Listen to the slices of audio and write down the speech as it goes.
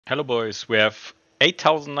Hello boys, we have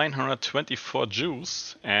 8,924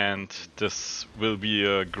 juice and this will be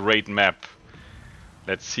a great map.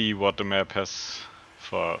 Let's see what the map has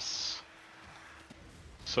for us.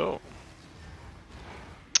 So,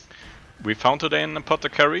 we found today an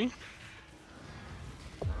apothecary.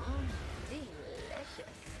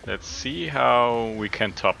 Let's see how we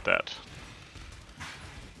can top that.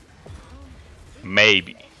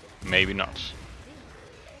 Maybe, maybe not.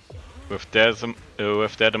 With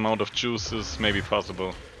that amount of juices, maybe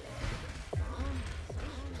possible.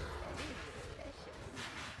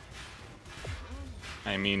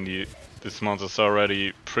 I mean, this monster's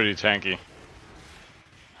already pretty tanky.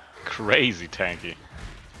 Crazy tanky.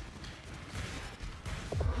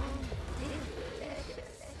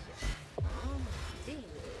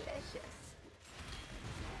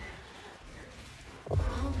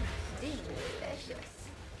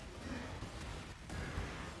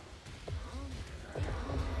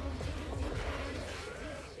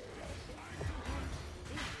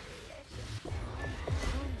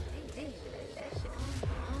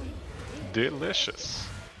 Delicious.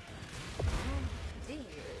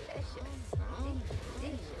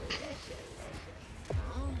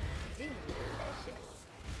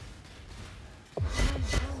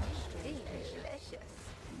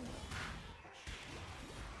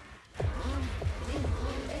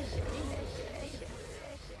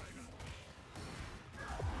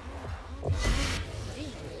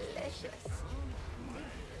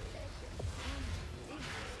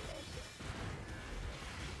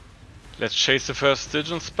 Let's chase the first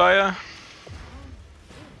Stygian Spire.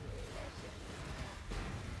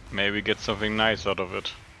 Maybe get something nice out of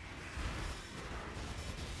it.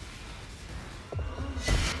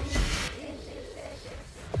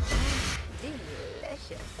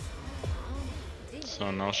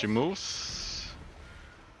 So now she moves.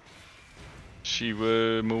 She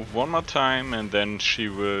will move one more time and then she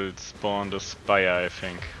will spawn the Spire, I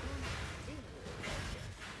think.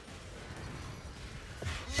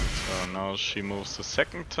 So now she moves the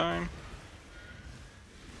second time.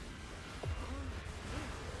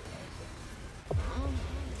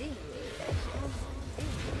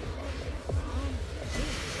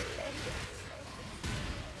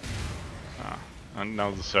 And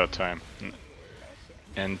now the third time.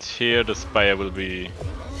 And here the Spire will be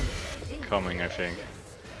coming, I think.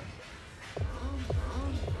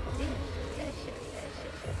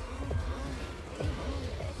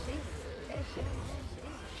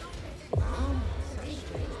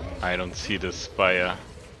 I don't see the Spire.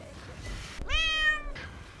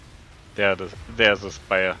 There's the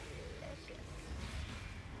Spire.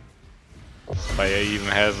 The Spire even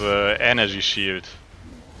has an energy shield.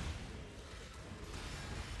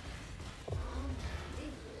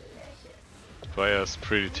 Spire is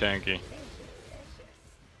pretty tanky.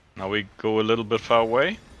 Now we go a little bit far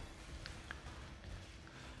away.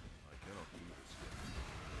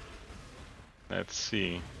 Let's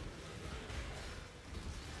see.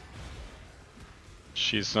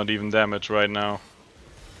 She's not even damaged right now.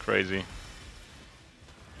 Crazy.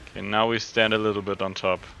 Okay, now we stand a little bit on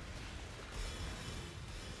top.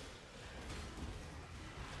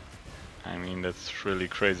 I mean, that's really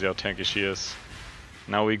crazy how tanky she is.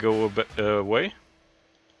 Now we go a bit away.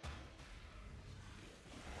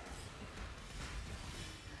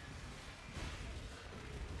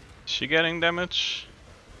 Is she getting damage?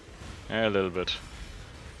 Yeah, a little bit.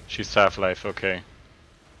 She's half-life, okay.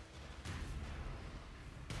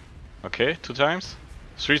 Okay, 2 times.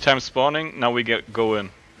 3 times spawning, now we go in.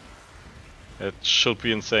 It should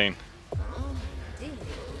be insane.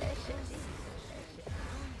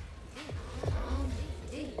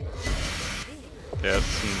 There's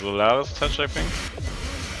some Solaris touch, I think.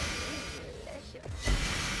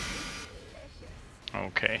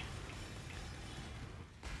 Okay.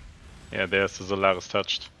 Yeah, there's the Solaris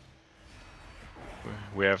touched.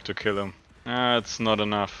 We have to kill him. It's not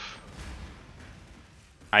enough.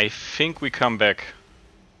 I think we come back.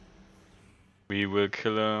 We will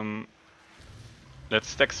kill him. Let's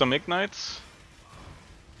stack some ignites.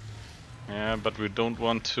 Yeah, but we don't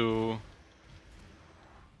want to.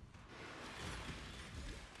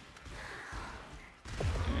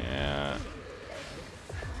 Yeah.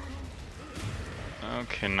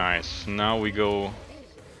 Okay, nice. Now we go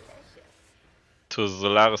to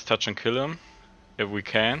Solaris touch and kill him, if we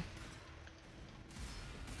can.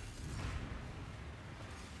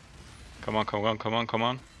 Come on, come on, come on, come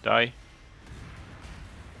on. Die.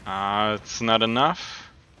 It's not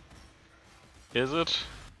enough. Is it?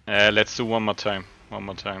 Let's do one more time. One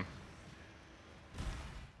more time.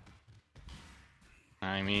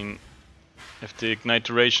 I mean, If the ignite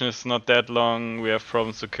duration is not that long, we have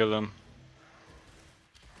problems to kill him.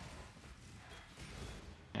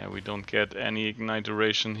 Yeah, we don't get any ignite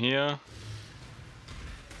duration here.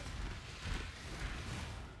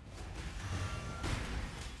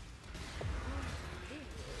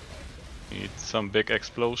 Need some big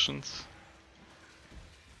explosions.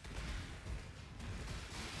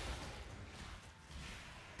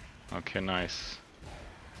 Okay, nice.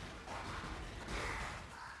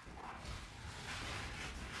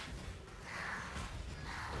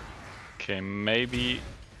 Okay, maybe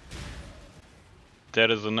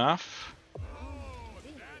that is enough.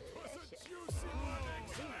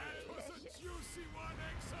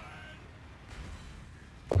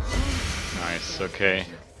 Nice, okay.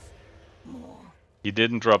 He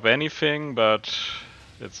didn't drop anything, but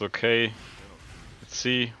it's okay. Let's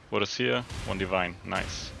see what is here. One divine,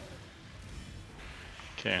 nice.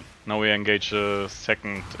 Okay, now we engage the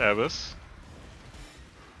second abyss.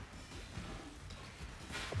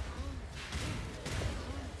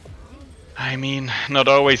 I mean, not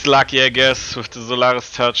always lucky, I guess, with the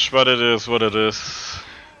Solaris touch, but it is what it is.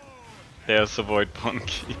 There's a Void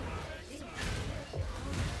Monkey.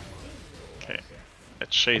 Okay,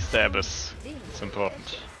 let's chase the abyss. It's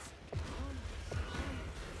important.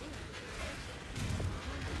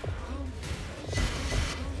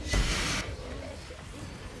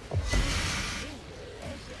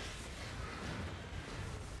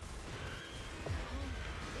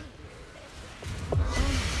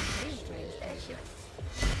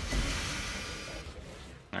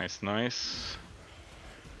 Nice, nice.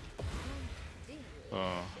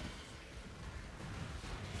 Oh.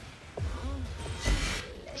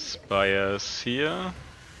 Spire's here.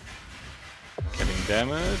 Getting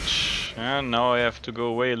damage. And now I have to go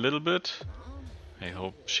away a little bit. I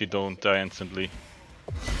hope she don't die instantly.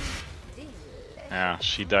 Yeah,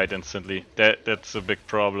 she died instantly. That's a big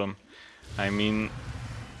problem. I mean,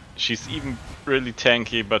 she's even really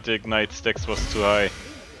tanky, but the ignite stacks was too high.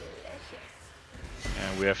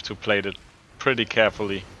 And we have to play it pretty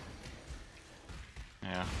carefully.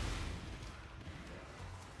 Yeah.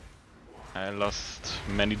 I lost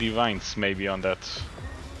many divines maybe on that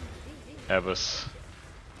abyss.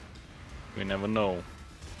 We never know.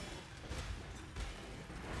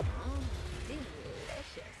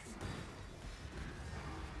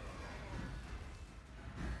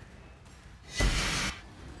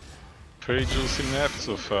 Pretty juicy map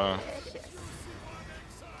so far.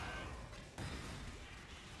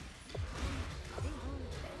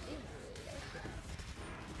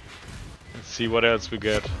 Let's see what else we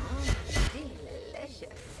get.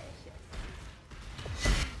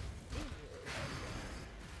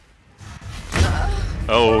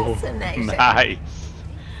 Oh, nice!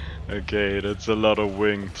 Okay, that's a lot of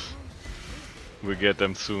winged. We get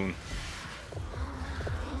them soon.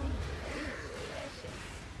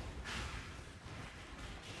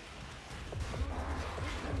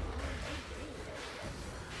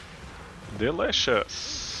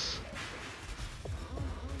 Delicious!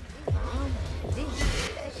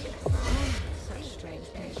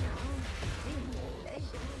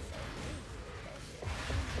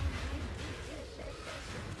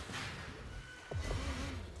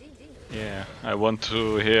 Yeah, I want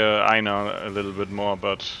to hear Aina a little bit more,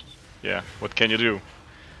 but yeah, what can you do?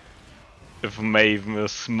 If Maven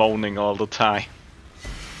is moaning all the time.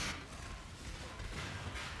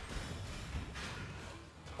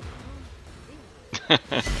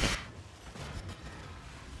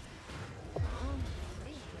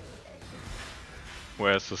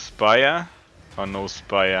 Where's the Spire? Or no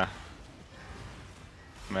Spire?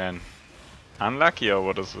 Man. Unlucky or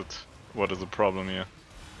what is it? What is the problem here?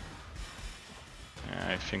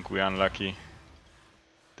 Yeah, I think we're unlucky.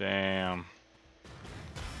 Damn.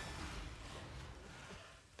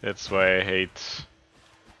 That's why I hate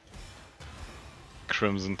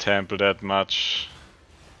Crimson Temple that much.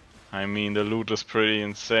 I mean, the loot is pretty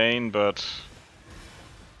insane, but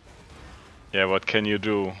yeah, what can you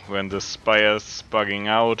do when the Spire's bugging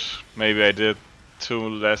out? Maybe I did too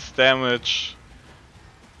less damage.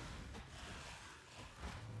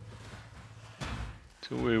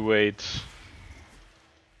 Do we wait?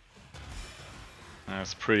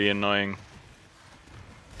 That's pretty annoying.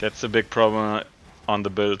 That's a big problem on the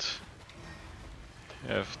build.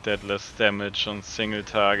 You have that less damage on single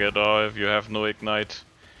target, or if you have no ignite,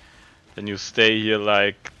 then you stay here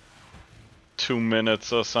like 2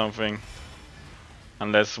 minutes or something.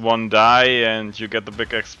 Unless one die and you get the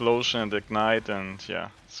big explosion and ignite, and yeah,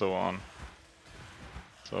 so on.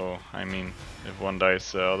 So, I mean, if one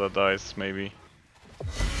dies, the other dies maybe.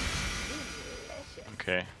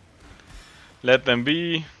 Okay. Let them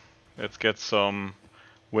be. Let's get some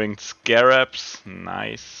winged scarabs.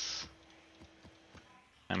 Nice.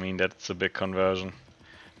 I mean, that's a big conversion.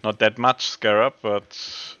 Not that much scarab, but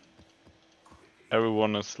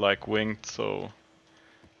everyone is like winged, so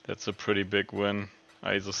that's a pretty big win.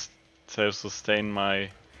 I just self-sustain my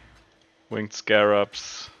winged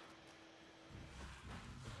scarabs.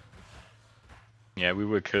 Yeah, we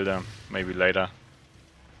will kill them, maybe later.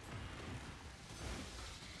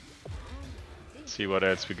 See what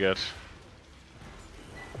else we get.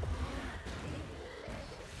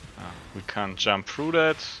 We can't jump through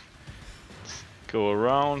that. Let's go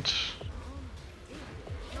around.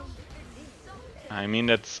 I mean,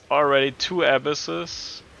 that's already 2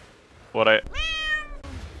 abysses.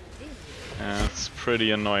 It's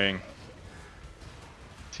pretty annoying.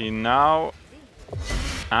 See now.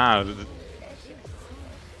 I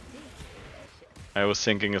was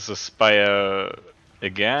thinking, is the spire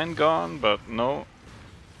again gone? But no.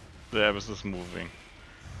 The abyss is moving.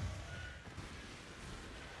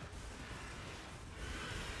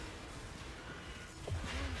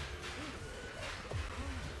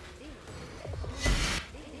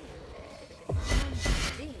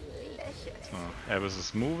 Abyss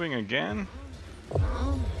is moving again.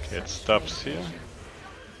 Okay, it stops here.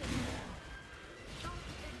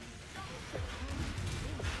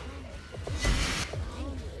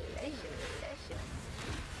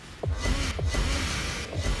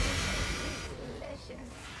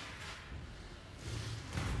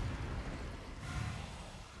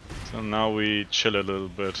 So now we chill a little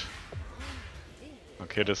bit.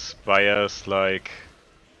 Okay, the spire is like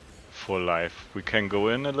full life. We can go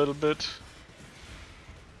in a little bit.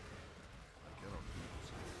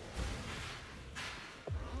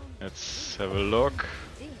 Let's have a look.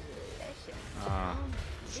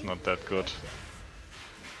 It's not that good.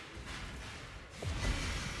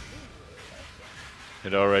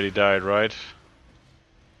 It already died, right?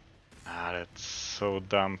 That's so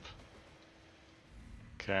dumb.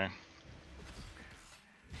 Okay.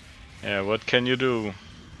 Yeah, what can you do?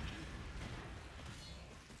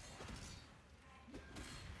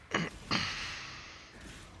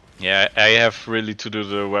 Yeah, I have really to do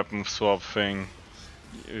the weapon swap thing.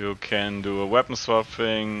 You can do a weapon swap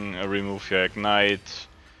thing, remove your ignite,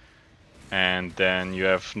 and then you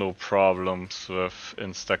have no problems with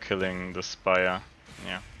insta-killing the spire.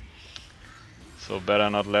 Yeah. So better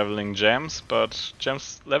not leveling gems, but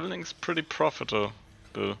gems leveling is pretty profitable.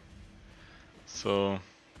 So,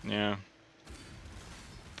 yeah.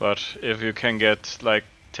 But if you can get like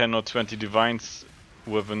 10 or 20 divines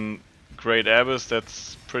with a great abyss,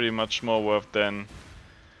 that's pretty much more worth than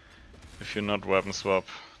if you not weapon swap.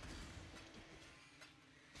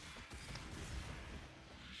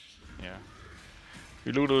 Yeah.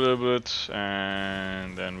 We loot a little bit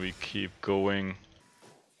and then we keep going.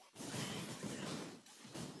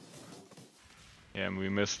 Yeah, and we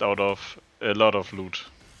missed out of a lot of loot.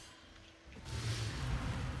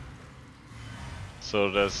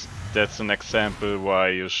 So that's an example why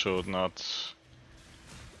you should not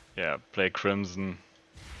play Crimson.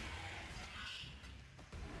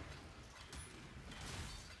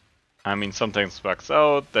 I mean, sometimes bugs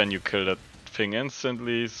out, then you kill that thing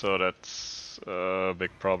instantly, so that's a big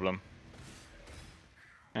problem.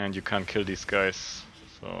 And you can't kill these guys,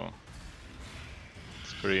 so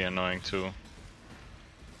it's pretty annoying too.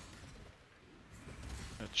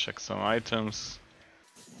 Let's check some items.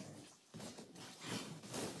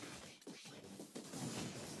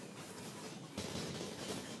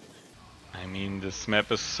 I mean, this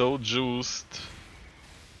map is so juiced.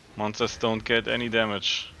 Monsters don't get any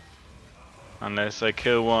damage. Unless I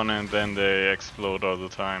kill one and then they explode all the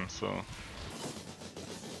time, so.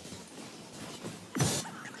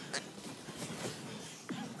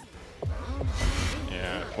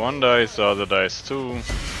 Yeah, if one dies, the other dies too.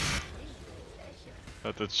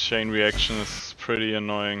 But the chain reaction is pretty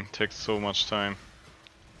annoying, takes so much time.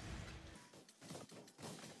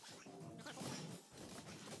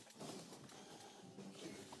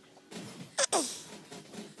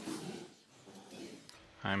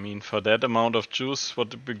 I mean, for that amount of juice, what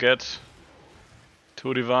did we get?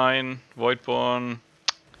 2 divine, voidborn,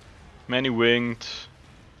 many winged.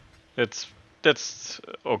 That's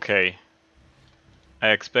okay. I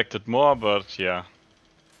expected more, but yeah.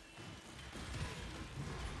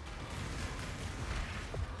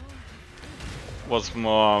 Was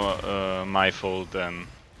more my fault than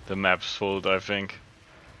the map's fault, I think.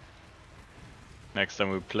 Next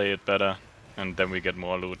time we play it better, and then we get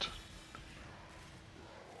more loot.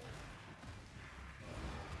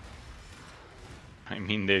 I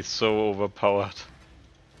mean, they're so overpowered.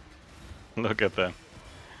 Look at them.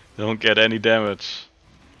 They don't get any damage.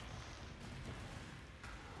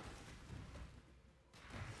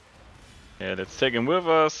 Yeah, let's take him with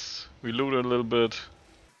us. We loot a little bit.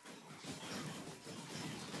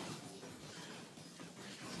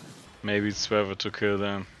 Maybe it's worth it to kill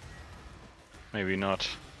them. Maybe not.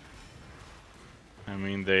 I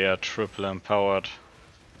mean, they are triple empowered.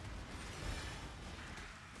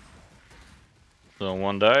 So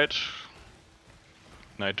one died.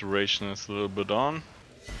 Night duration is a little bit on.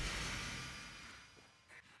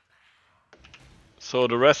 So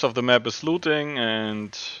the rest of the map is looting,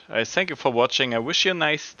 and I thank you for watching. I wish you a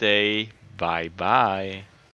nice day. Bye bye.